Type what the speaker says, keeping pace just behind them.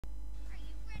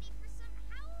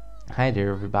Hi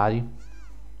there everybody,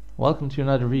 welcome to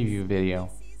another review video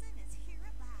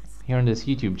here on this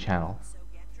YouTube channel.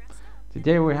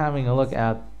 Today we're having a look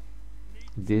at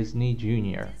Disney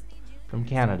Junior from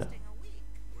Canada.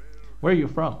 Where are you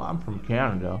from? I'm from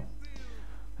Canada.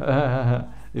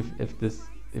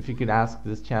 if you could ask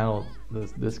this channel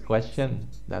this question,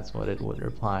 that's what it would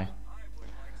reply.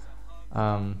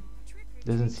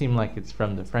 Doesn't seem like it's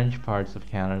from the French parts of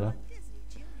Canada,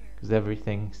 because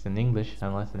everything's in English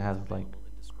unless it has like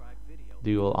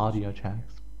dual audio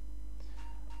tracks,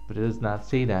 but it does not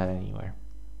say that anywhere.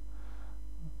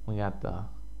 We got the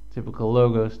typical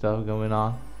logo stuff going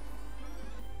on.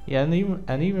 Yeah, and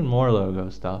even more logo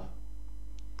stuff.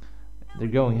 They're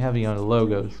going heavy on the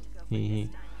logos. We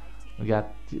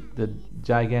got the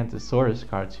Gigantosaurus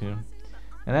cartoon.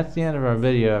 And that's the end of our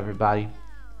video, everybody.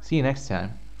 See you next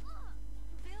time.